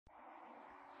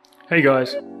Hey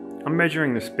guys, I'm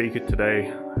measuring the speaker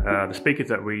today, the speakers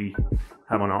that we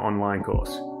have on our online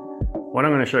course. What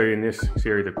I'm going to show you in this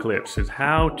series of clips is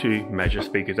how to measure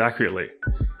speakers accurately.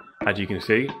 As you can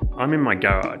see, I'm in my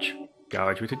garage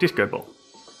with a disco ball.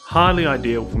 Highly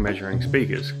ideal for measuring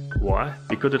speakers. Why?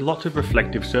 Because there's lots of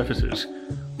reflective surfaces.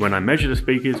 When I measure the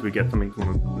speakers, we get something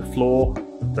from the floor,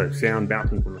 so sound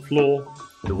bouncing from the floor,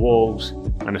 the walls,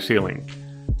 and the ceiling.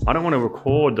 I don't want to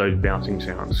record those bouncing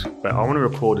sounds, but I want to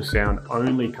record the sound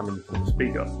only coming from the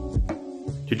speaker.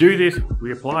 To do this,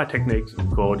 we apply a technique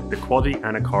called the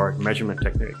quasi-anechoic measurement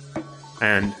technique.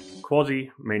 And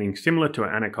quasi meaning similar to an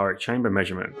anechoic chamber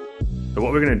measurement. So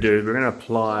what we're going to do is we're going to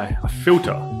apply a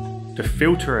filter to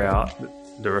filter out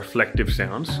the reflective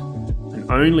sounds and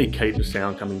only keep the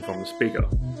sound coming from the speaker.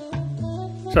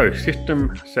 So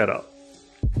system setup.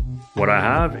 What I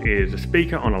have is a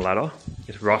speaker on a ladder.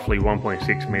 It's roughly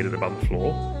 1.6 meters above the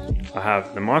floor. I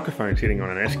have the microphone sitting on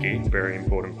an esky, very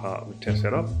important part of the test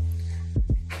setup.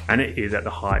 And it is at the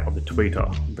height of the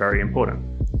tweeter, very important.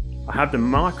 I have the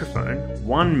microphone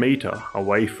 1 meter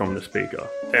away from the speaker.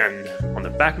 And on the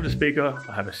back of the speaker,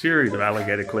 I have a series of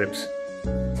alligator clips.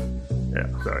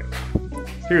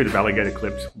 Series of alligator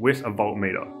clips with a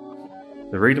voltmeter.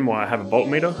 The reason why I have a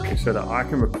voltmeter is so that I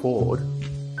can record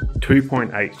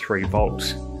 2.83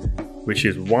 volts, which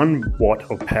is 1 watt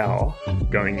of power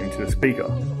going into the speaker.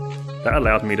 That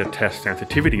allows me to test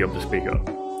sensitivity of the speaker.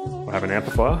 I have an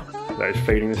amplifier that is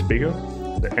feeding the speaker.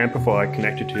 The amplifier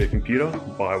connected to the computer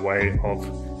by way of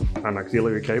an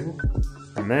auxiliary cable.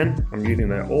 And then I'm using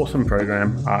the awesome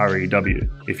program REW.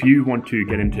 If you want to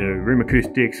get into room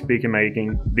acoustics, speaker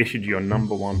making, this is your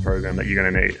 #1 program that you're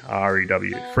going to need,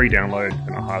 REW. Free download,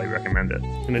 and I highly recommend it.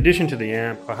 In addition to the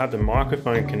amp, I have the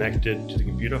microphone connected to the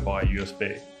computer via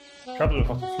USB. Travels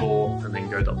across the floor and then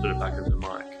goes up to the back of the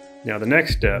mic. Now the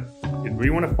next step is we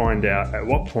want to find out at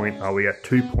what point are we at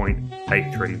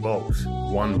 2.83 volts,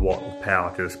 1 watt of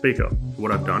power to the speaker.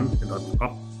 What I've done is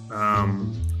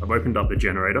I've opened up the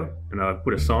generator and I've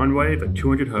put a sine wave at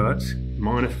 200 Hertz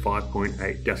minus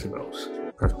 5.8 decibels.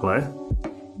 Press play.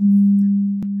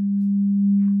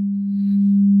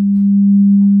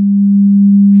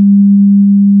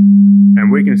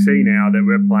 And we can see now that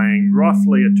we're playing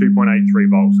roughly at 2.83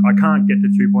 volts. I can't get to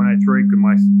 2.83 because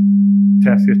my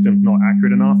test system's not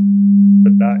accurate enough,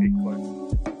 but that is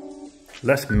close.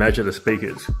 Let's measure the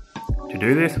speakers. To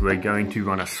do this, we're going to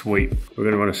run a sweep. We're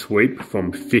going to run a sweep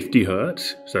from 50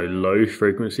 Hertz, so low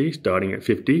frequency starting at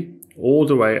 50, all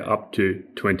the way up to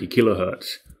 20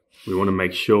 kilohertz. We want to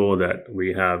make sure that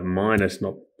we have minus,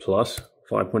 not plus,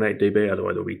 5.8 dB,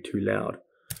 otherwise it'll be too loud.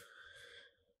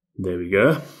 There we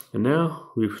go. And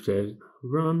now we've said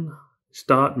run,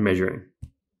 start measuring.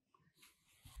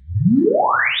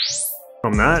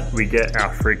 From that, we get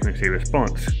our frequency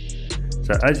response.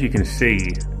 So as you can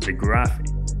see, the graph,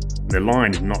 the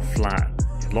line is not flat.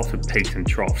 There's lots of peaks and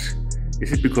troughs.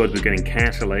 This is because we're getting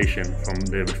cancellation from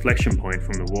the reflection point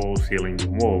from the walls, ceilings,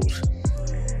 and walls.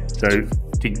 So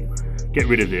to get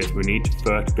rid of this, we need to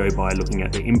first go by looking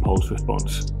at the impulse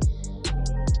response.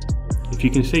 If you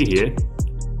can see here,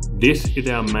 this is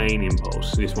our main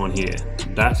impulse, this one here.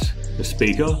 That's the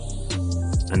speaker,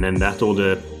 and then that's all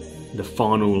the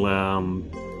final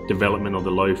development of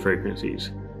the low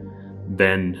frequencies.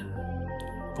 Then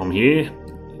from here,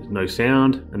 there's no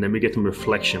sound, and then we get some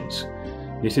reflections.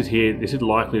 This is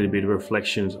likely to be the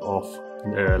reflections of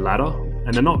the ladder,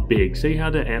 and they're not big. See how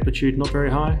the amplitude's not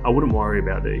very high? I wouldn't worry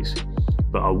about these,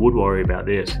 but I would worry about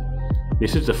this.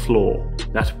 This is the floor.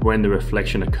 That's when the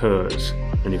reflection occurs.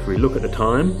 And if we look at the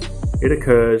time, it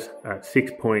occurs at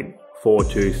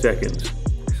 6.42 seconds.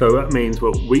 So that means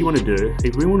what we want to do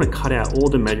is we want to cut out all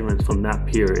the measurements from that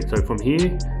period. So from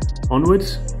here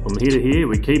onwards, from here to here,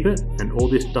 we keep it, and all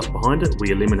this stuff behind it,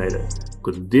 we eliminate it.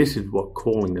 Because this is what's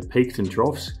calling the peaks and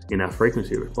troughs in our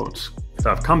frequency response. So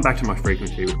I've come back to my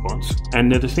frequency response,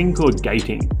 and there's a thing called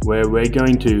gating, where we're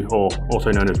going to, or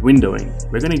also known as windowing,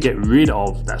 we're going to get rid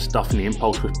of that stuff in the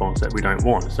impulse response that we don't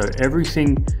want. So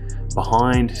everything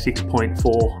behind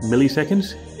 6.4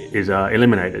 milliseconds is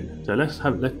eliminated. So let's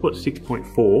put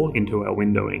 6.4 into our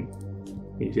windowing.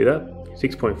 Can you see that?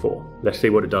 6.4. Let's see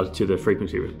what it does to the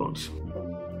frequency response.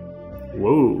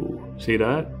 Whoa, see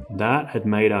that? That had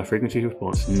made our frequency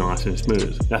response nice and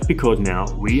smooth. That's because now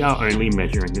we are only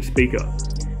measuring the speaker.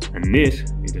 And this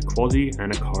is a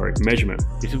quasi-anechoic measurement.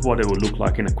 This is what it will look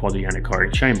like in a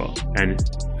quasi-anechoic chamber. And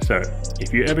so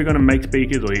if you're ever going to make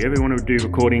speakers or you ever want to do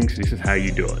recordings, this is how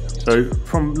you do it. So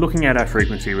from looking at our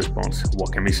frequency response,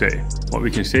 what can we see? What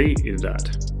we can see is that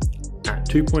at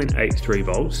 2.83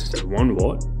 volts, so 1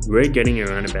 watt, we're getting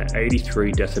around about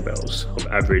 83 decibels of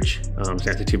average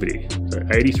sensitivity. So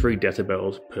 83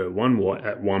 decibels per 1 watt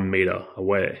at 1 meter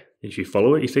away. If you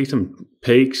follow it, you see some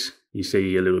peaks, you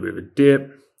see a little bit of a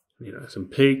dip, some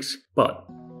peaks, but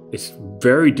it's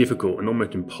very difficult and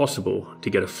almost impossible to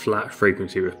get a flat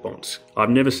frequency response. I've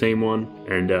never seen one,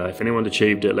 and if anyone's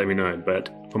achieved it, let me know. But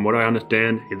from what I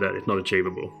understand is that it's not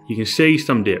achievable. You can see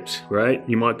some dips, right?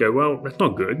 You might go, well, that's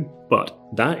not good, but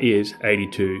that is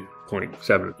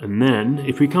 82.7. And then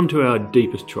if we come to our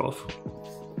deepest trough,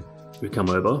 we come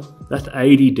over, that's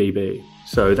 80 dB.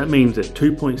 So that means that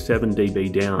 2.7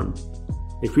 dB down.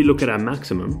 If we look at our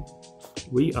maximum,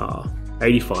 we are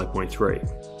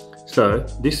 85.3. So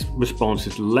this response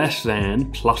is less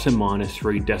than plus or minus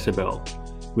 3 decibel,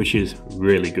 which is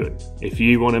really good. If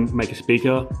you want to make a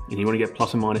speaker and you want to get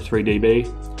plus or minus 3 dB,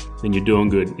 then you're doing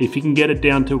good. If you can get it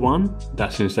down to 1,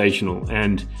 that's sensational.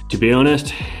 And to be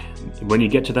honest, when you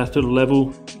get to that sort of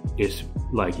level, it's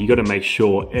like you got to make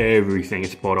sure everything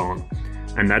is spot on.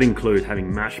 And that includes having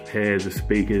matched pairs of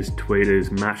speakers, tweeters,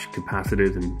 matched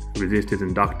capacitors and resistors,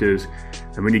 inductors.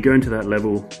 And when you go into that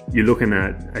level, you're looking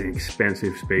at an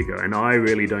expensive speaker. And I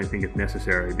really don't think it's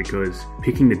necessary, because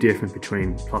picking the difference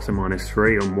between plus or minus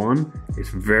 3 and 1 is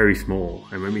very small.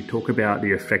 And when we talk about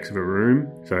the effects of a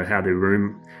room, so how the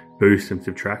room boosts and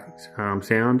subtracts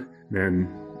sound,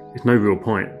 then there's no real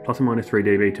point. Plus or minus 3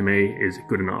 dB to me is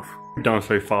good enough. What we've done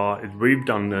so far is we've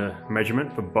done the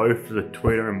measurement for both the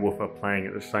tweeter and woofer playing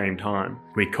at the same time.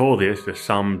 We call this the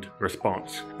summed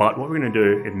response. But what we're going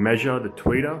to do is measure the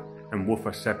tweeter and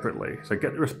woofer separately. So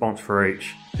get the response for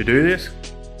each. To do this,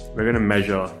 we're going to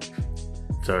measure,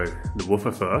 so the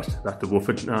woofer first, that's the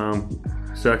woofer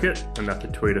circuit, and that's the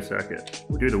tweeter circuit.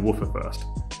 We'll do the woofer first.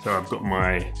 So I've got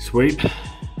my sweep.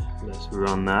 Let's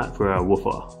run that for our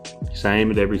woofer. Same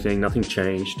with everything, nothing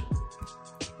changed.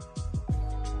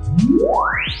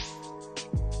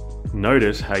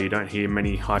 Notice how you don't hear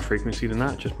many high frequencies in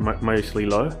that, just mostly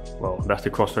low. Well, that's the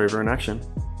crossover in action.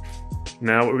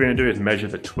 Now what we're going to do is measure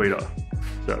the tweeter.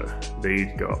 So these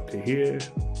go up to here.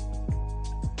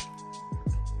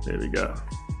 There we go.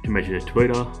 To measure the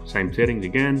tweeter, same settings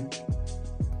again.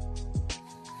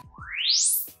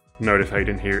 Notice how you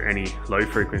didn't hear any low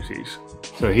frequencies.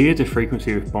 So here's the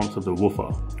frequency response of the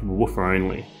woofer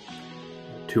only.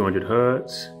 200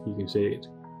 Hertz, you can see it's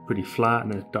pretty flat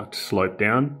and it starts to slope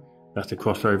down. That's the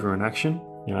crossover in action.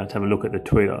 Now let's have a look at the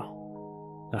tweeter.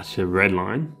 That's the red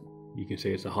line. You can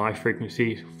see it's a high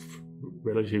frequency,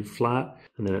 relatively flat,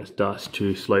 and then it starts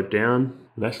to slope down.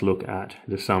 Let's look at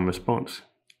the sum response.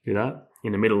 See that?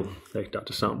 In the middle, they start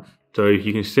to sum. So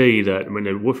you can see that when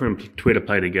the woofer and tweeter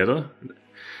play together,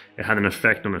 it had an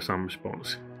effect on the sum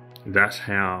response. That's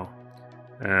how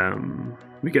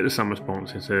we get the sum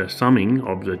response. It's a summing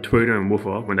of the tweeter and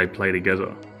woofer when they play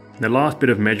together. The last bit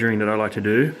of measuring that I like to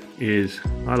do is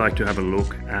I like to have a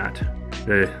look at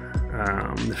the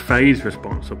phase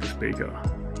response of the speaker.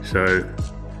 So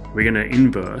we're going to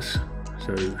inverse,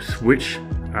 so switch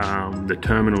the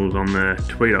terminals on the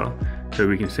tweeter so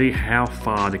we can see how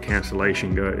far the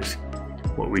cancellation goes.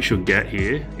 What we should get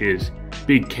here is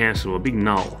big cancel, a big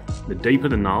null. The deeper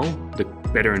the null, the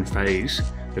better in phase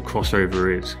the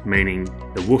crossover is, meaning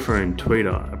the woofer and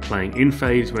tweeter are playing in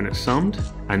phase when it's summed,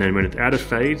 and then when it's out of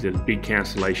phase, there's big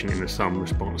cancellation in the sum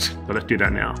response. So let's do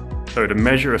that now. So to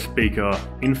measure a speaker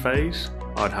in phase,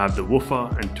 I'd have the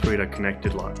woofer and tweeter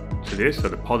connected like to this, so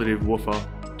the positive woofer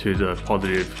to the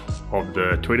positive of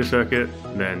the tweeter circuit,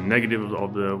 then negative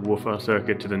of the woofer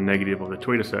circuit to the negative of the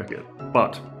tweeter circuit.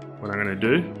 But what I'm going to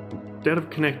do, instead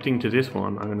of connecting to this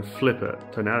one, I'm going to flip it.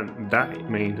 So now that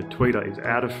means the tweeter is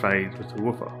out of phase with the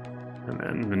woofer. And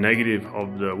then the negative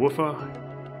of the woofer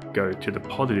go to the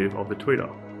positive of the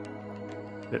tweeter.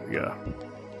 There we go.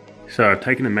 So I've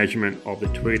taken a measurement of the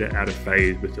tweeter out of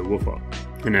phase with the woofer.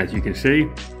 And as you can see,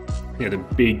 you have a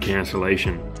big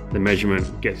cancellation. The measurement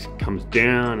comes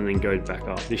down and then goes back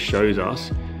up. This shows us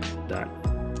that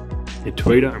the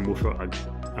tweeter and woofer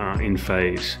are in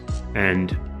phase.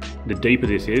 And the deeper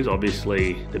this is,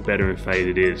 obviously, the better in phase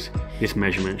it is. This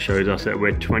measurement shows us that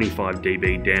we're 25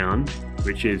 dB down,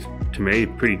 which is, to me,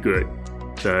 pretty good.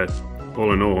 So,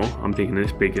 all in all, I'm thinking this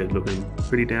speaker is looking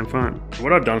pretty damn fine.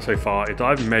 What I've done so far is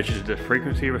I've measured the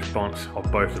frequency response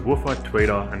of both the woofer,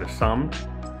 tweeter, and the summed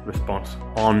response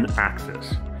on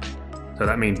axis. So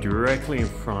that means directly in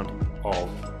front of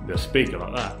the speaker,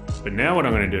 like that. But now what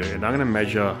I'm going to do is I'm going to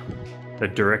measure the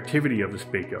directivity of the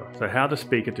speaker, so how the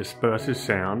speaker disperses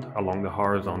sound along the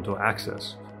horizontal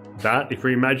axis. That, if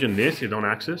we imagine this is on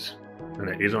axis, and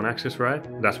it is on axis, right?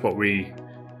 That's what we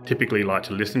typically like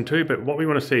to listen to, but what we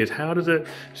want to see is how does it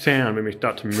sound when we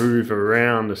start to move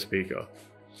around the speaker.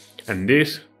 And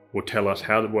this will tell us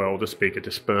how well the speaker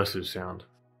disperses sound.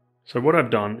 So what I've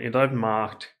done is I've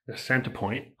marked the center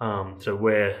point, so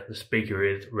where the speaker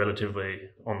is relatively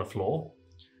on the floor.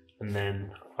 And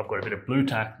then I've got a bit of blue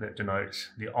tack that denotes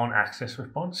the on-axis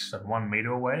response, so 1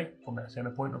 meter away from that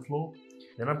center point on the floor.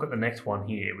 Then I've got the next one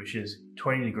here, which is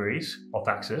 20 degrees off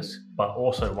axis, but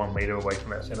also 1 meter away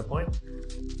from that center point.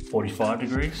 45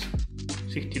 degrees,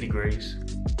 60 degrees,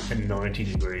 and 90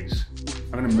 degrees.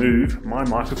 I'm going to move my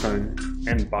microphone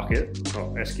and bucket,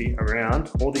 or esky,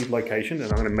 around all these locations,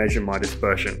 and I'm going to measure my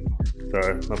dispersion.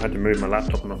 So I've had to move my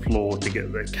laptop on the floor to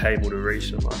get the cable to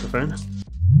reach the microphone.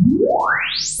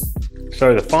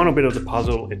 So the final bit of the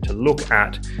puzzle is to look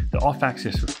at the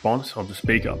off-axis response of the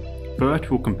speaker.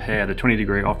 First, we'll compare the 20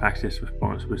 degree off-axis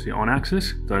response with the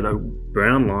on-axis. So the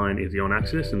brown line is the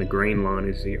on-axis and the green line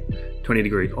is the 20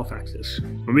 degrees off-axis.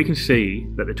 And we can see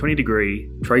that the 20 degree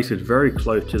traces very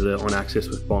close to the on-axis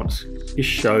response. This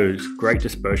shows great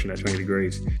dispersion at 20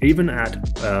 degrees. Even at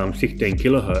 16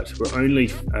 kilohertz, we're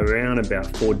only around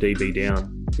about 4 dB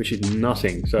down, which is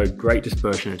nothing. So great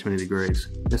dispersion at 20 degrees.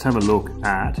 Let's have a look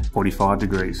at 45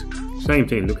 degrees. Same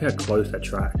thing, look how close that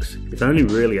tracks. It's only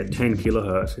really at 10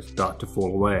 kilohertz it starts to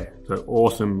fall away. So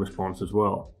awesome response as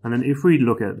well. And then if we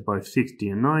look at both 60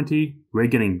 and 90, we're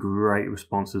getting great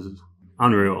responses.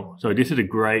 Unreal. So this is a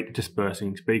great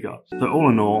dispersing speaker. So all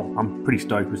in all, I'm pretty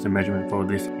stoked with the measurement for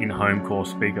this in-home core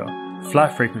speaker.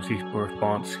 Flat frequency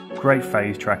response, great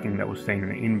phase tracking that was seen in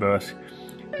the inverse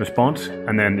response,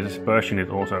 and then the dispersion is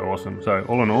also awesome. So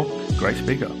all in all, great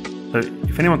speaker. So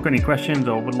if anyone's got any questions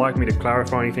or would like me to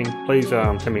clarify anything, please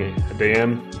send me a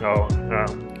DM.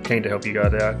 I'm keen to help you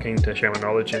guys out, keen to share my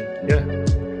knowledge, and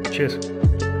yeah, cheers.